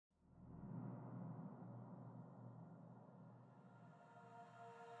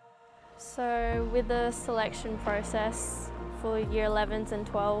So with the selection process for year 11s and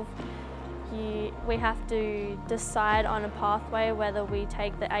 12, we have to decide on a pathway, whether we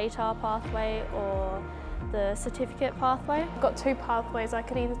take the ATAR pathway or the certificate pathway. I've got two pathways. I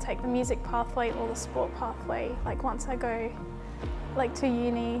could either take the music pathway or the sport pathway. Like once I go to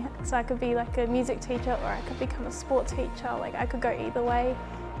uni, so I could be like a music teacher or I could become a sport teacher. Like I could go either way.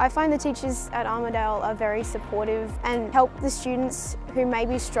 I find the teachers at Armidale are very supportive and help the students who may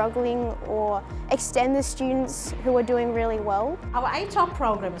be struggling or extend the students who are doing really well. Our ATAR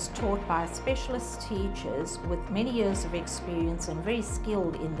program is taught by specialist teachers with many years of experience and very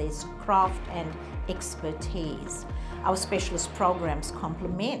skilled in their craft and expertise. Our specialist programs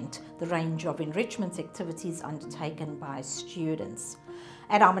complement the range of enrichment activities undertaken by students.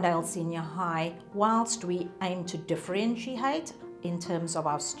 At Armidale Senior High, whilst we aim to differentiate in terms of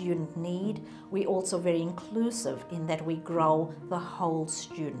our student need, we're also very inclusive in that we grow the whole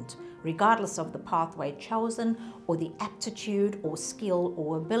student, regardless of the pathway chosen or the aptitude or skill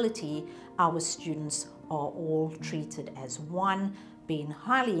or ability. Our students are all treated as one, being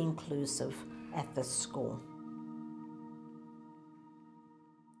highly inclusive at this school.